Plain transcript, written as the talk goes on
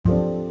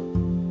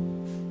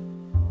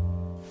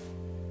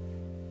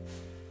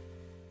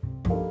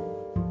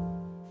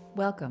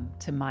Welcome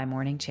to My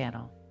Morning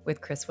Channel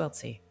with Chris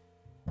Wiltsey,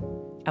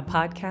 a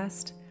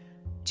podcast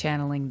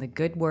channeling the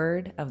good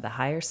word of the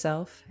higher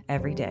self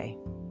every day.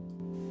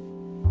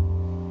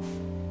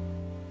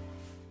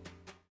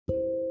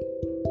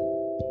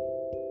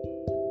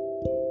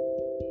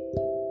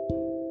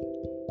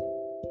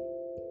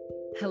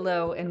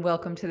 Hello, and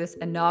welcome to this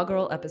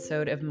inaugural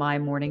episode of My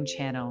Morning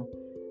Channel.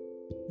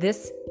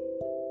 This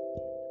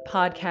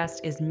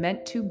podcast is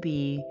meant to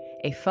be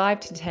a 5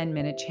 to 10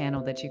 minute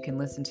channel that you can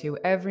listen to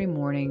every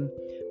morning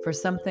for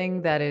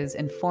something that is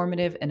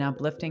informative and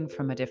uplifting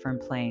from a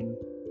different plane.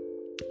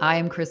 I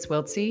am Chris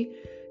Wiltsey,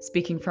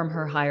 speaking from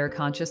her higher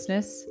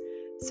consciousness.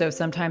 So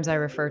sometimes I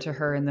refer to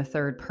her in the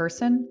third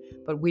person,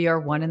 but we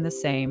are one and the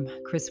same.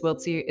 Chris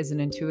Wiltsey is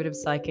an intuitive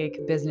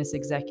psychic, business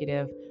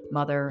executive,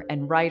 mother,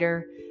 and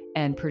writer,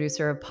 and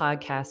producer of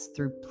podcasts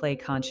through Play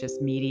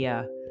Conscious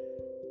Media.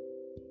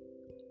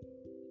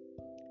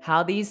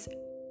 How these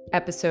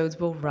episodes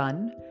will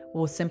run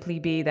will simply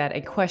be that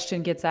a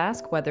question gets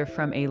asked, whether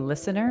from a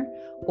listener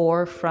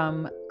or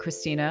from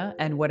Christina,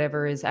 and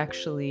whatever is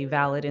actually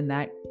valid in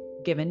that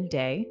given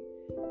day.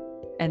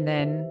 And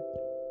then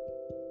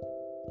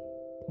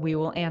we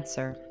will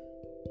answer.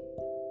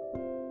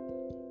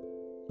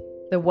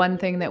 The one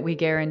thing that we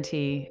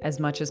guarantee as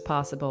much as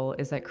possible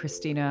is that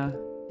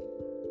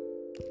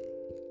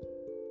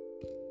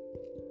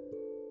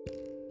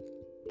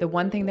The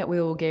one thing that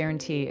we will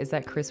guarantee is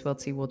that Chris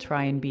Wiltsey will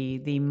try and be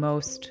the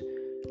most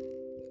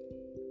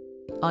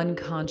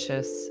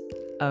unconscious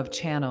of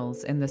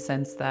channels, in the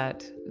sense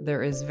that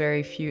there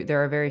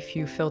are very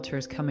few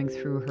filters coming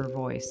through her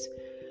voice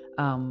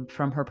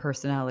from her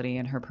personality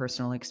and her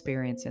personal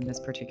experience in this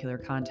particular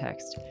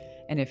context.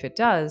 And if it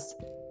does,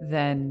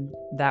 then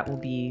that will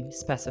be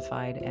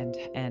specified and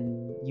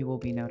you will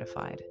be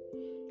notified.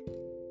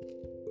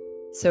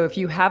 So if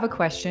you have a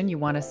question you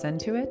want to send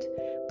to it,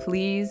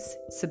 please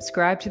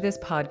subscribe to this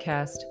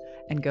podcast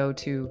and go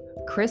to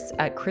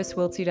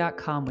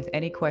chris@chriswiltsey.com with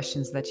any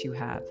questions that you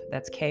have.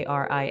 That's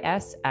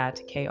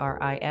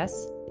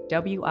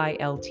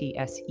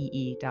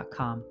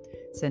KRIS@KRISWILTSEE.com.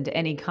 Send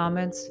any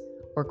comments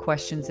or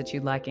questions that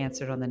you'd like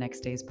answered on the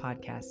next day's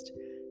podcast.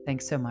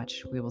 Thanks so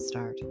much. We will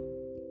start.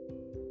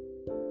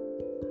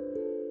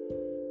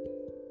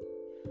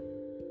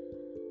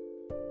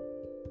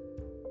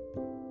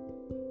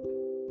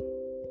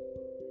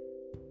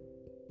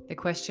 The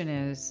question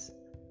is,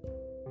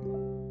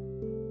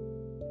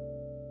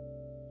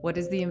 what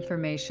is the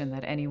information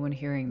that anyone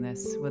hearing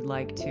this would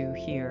like to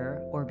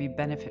hear or be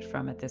benefit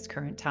from at this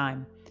current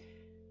time?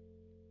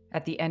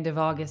 At the end of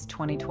August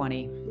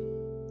 2020,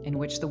 in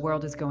which the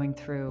world is going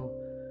through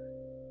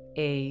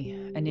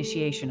an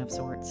initiation of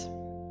sorts.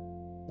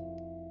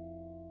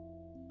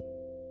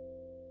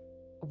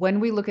 When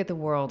we look at the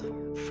world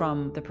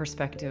from the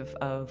perspective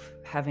of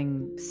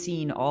having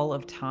seen all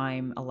of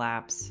time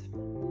elapse,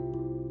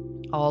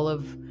 all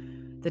of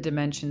the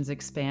dimensions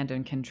expand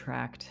and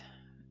contract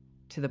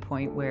to the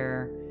point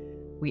where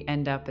we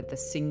end up at the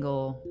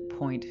single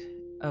point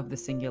of the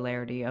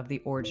singularity, of the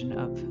origin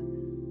of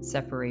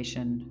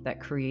separation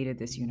that created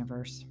this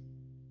universe.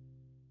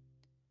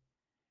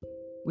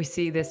 We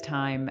see this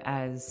time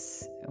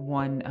as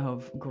one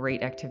of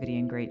great activity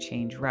and great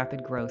change,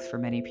 rapid growth for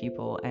many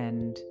people,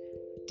 and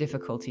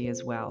difficulty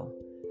as well.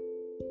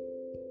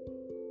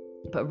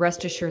 But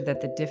rest assured that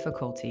the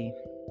difficulty,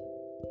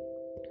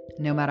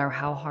 no matter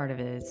how hard it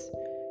is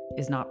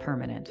not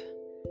permanent.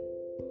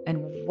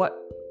 And what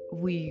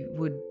we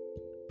would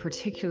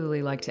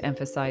particularly like to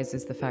emphasize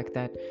is the fact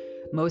that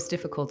most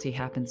difficulty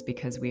happens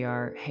because we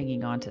are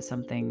hanging on to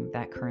something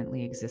that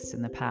currently exists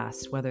in the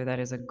past, whether that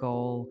is a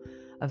goal,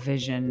 a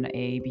vision,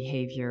 a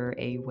behavior,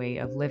 a way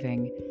of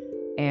living.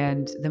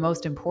 And the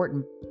most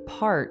important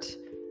part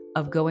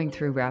of going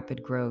through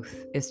rapid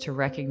growth is to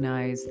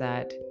recognize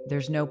that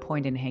there's no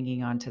point in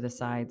hanging on to the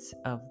sides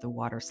of the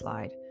water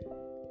slide.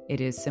 It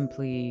is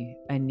simply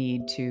a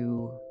need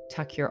to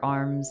tuck your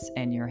arms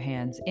and your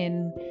hands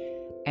in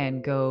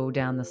and go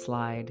down the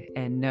slide,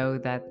 and know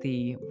that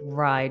the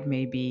ride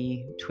may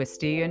be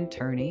twisty and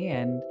turny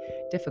and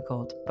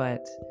difficult,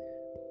 but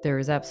there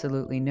is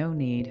absolutely no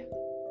need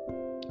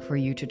for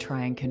you to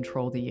try and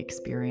control the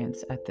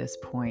experience at this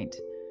point.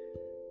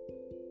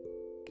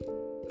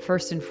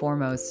 First and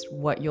foremost,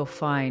 what you'll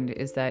find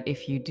is that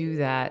if you do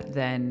that,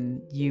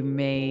 then you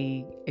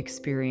may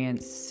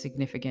experience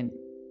significant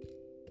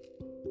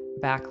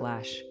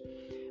backlash,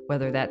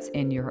 whether that's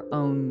in your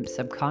own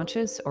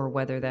subconscious or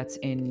whether that's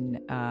in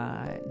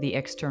the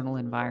external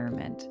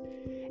environment.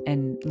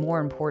 And more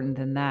important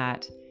than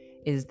that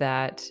is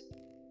that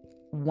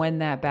when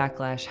that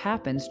backlash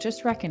happens,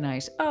 just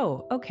recognize,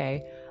 oh,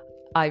 okay,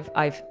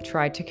 I've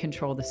tried to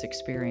control this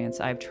experience.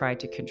 I've tried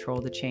to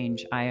control the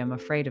change. I am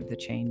afraid of the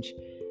change.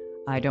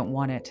 I don't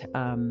want it.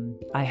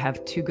 I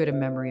have too good a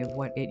memory of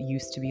what it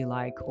used to be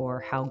like or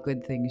how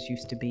good things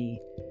used to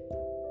be.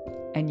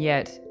 And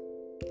yet,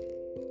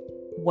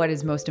 what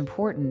is most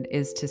important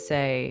is to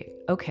say,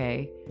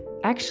 okay,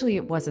 actually,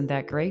 it wasn't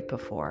that great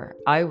before.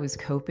 I was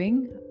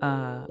coping.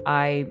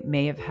 I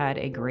may have had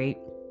a great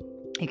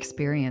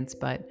experience,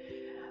 but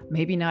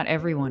maybe not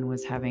everyone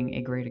was having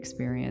a great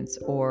experience,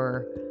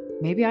 or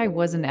maybe I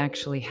wasn't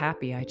actually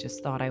happy. I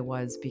just thought I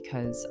was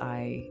because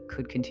I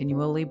could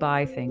continually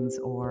buy things,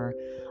 or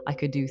I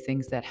could do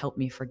things that helped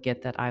me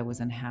forget that I was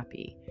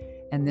unhappy.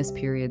 And this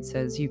period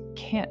says you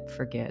can't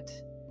forget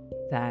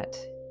that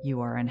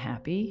you are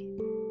unhappy.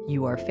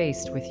 You are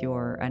faced with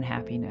your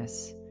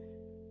unhappiness.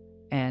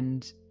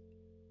 And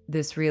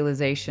this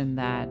realization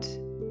that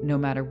no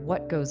matter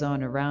what goes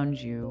on around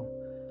you,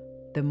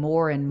 the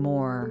more and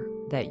more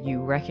that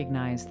you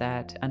recognize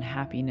that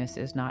unhappiness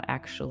is not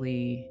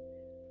actually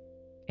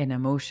an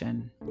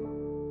emotion,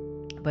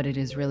 but it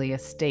is really a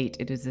state,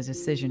 it is a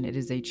decision, it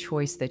is a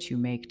choice that you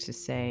make to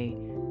say,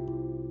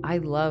 I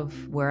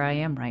love where I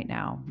am right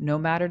now, no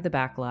matter the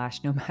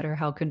backlash, no matter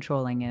how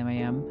controlling I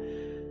am,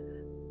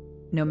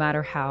 no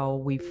matter how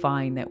we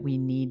find that we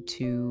need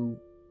to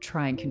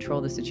try and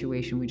control the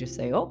situation. We just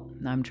say, oh,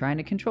 I'm trying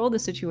to control the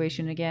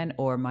situation again,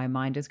 or my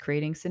mind is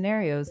creating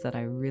scenarios that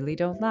I really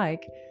don't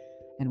like.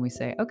 And we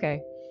say,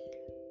 okay,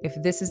 if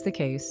this is the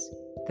case,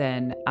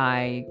 then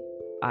I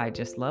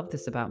just love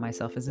this about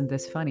myself. Isn't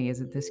this funny?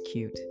 Isn't this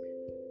cute?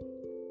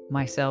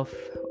 Myself,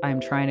 I'm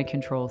trying to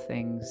control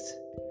things.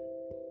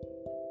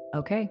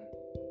 Okay,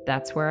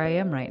 that's where I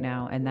am right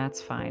now, and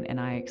that's fine, and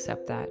I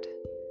accept that.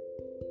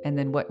 And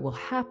then what will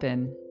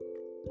happen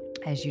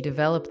as you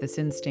develop this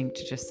instinct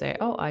to just say,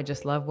 oh, I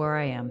just love where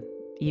I am,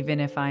 even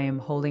if I am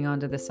holding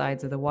onto the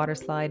sides of the water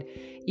slide,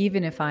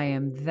 even if I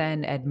am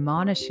then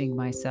admonishing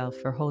myself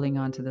for holding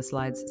onto the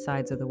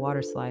sides of the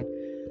water slide,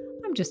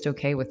 I'm just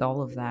okay with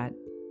all of that.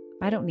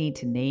 I don't need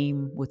to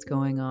name what's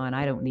going on.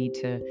 I don't need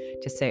to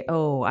say,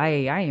 oh, I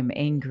am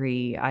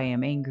angry. I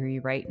am angry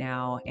right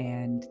now.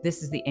 And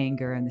this is the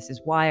anger. And this is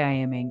why I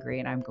am angry.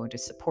 And I'm going to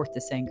support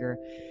this anger.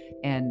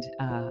 And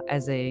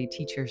as a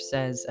teacher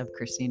says of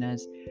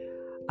Christina's,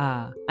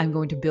 I'm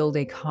going to build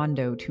a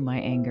condo to my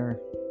anger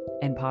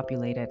and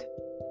populate it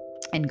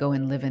and go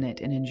and live in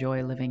it and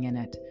enjoy living in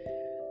it.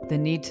 The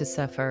need to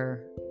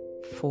suffer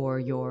for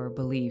your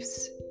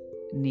beliefs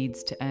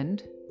needs to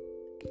end.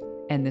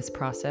 And this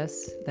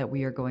process that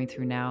we are going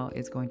through now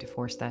is going to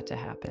force that to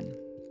happen.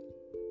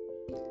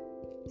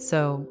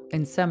 So,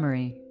 in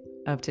summary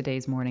of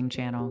today's morning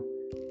channel,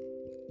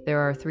 there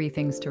are 3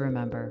 things to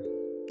remember.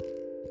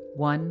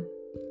 1,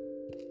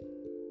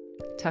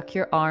 tuck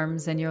your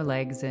arms and your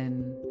legs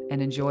in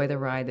and enjoy the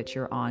ride that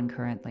you're on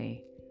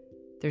currently.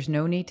 There's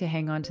no need to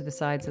hang on to the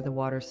sides of the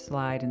water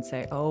slide and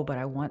say, oh, but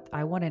I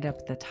want it up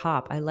at the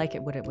top. I like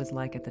it what it was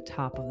like at the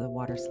top of the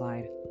water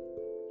slide.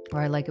 Or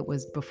I like it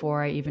was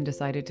before I even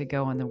decided to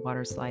go on the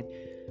water slide.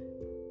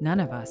 None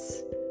of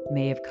us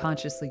may have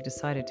consciously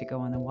decided to go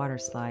on the water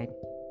slide,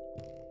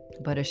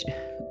 but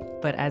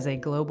as a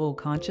global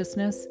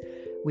consciousness,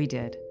 we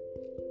did.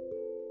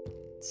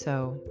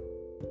 So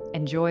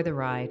enjoy the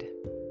ride.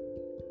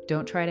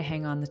 Don't try to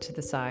hang on to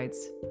the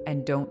sides,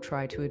 and don't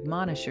try to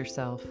admonish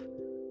yourself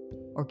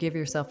or give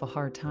yourself a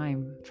hard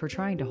time for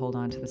trying to hold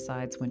on to the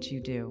sides once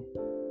you do.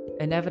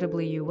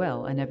 Inevitably, you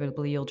will.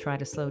 Inevitably, you'll try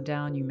to slow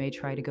down. You may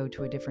try to go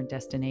to a different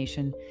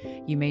destination.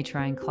 You may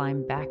try and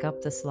climb back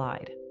up the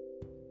slide.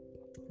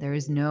 There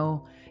is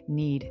no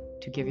need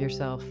to give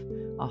yourself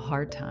a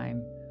hard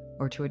time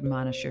or to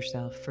admonish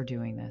yourself for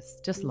doing this.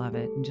 Just love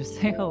it and just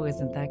say, oh,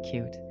 isn't that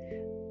cute?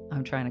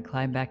 I'm trying to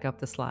climb back up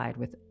the slide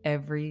with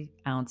every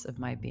ounce of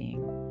my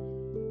being.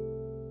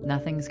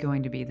 Nothing's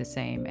going to be the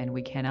same, and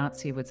we cannot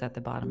see what's at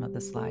the bottom of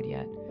the slide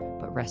yet,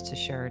 but rest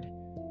assured,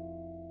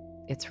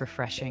 it's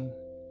refreshing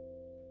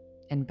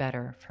and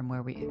better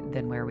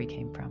than where we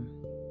came from.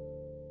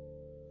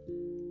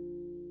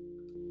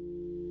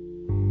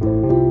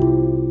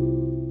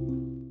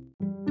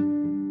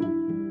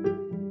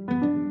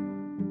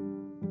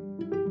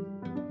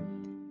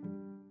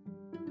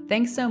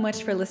 Thanks so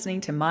much for listening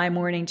to my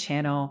morning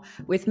channel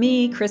with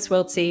me, Chris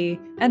Wiltsey,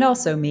 and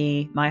also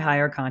me, my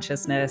higher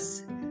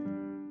consciousness.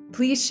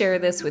 Please share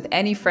this with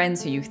any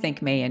friends who you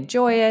think may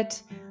enjoy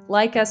it.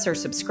 Like us or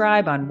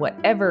subscribe on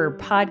whatever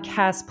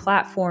podcast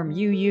platform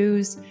you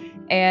use,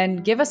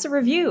 and give us a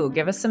review.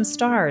 Give us some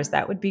stars.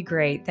 That would be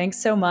great. Thanks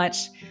so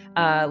much.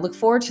 Look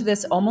forward to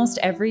this almost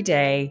every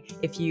day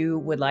if you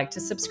would like to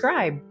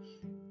subscribe.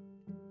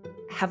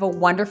 Have a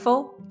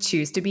wonderful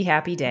Choose to Be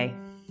Happy day.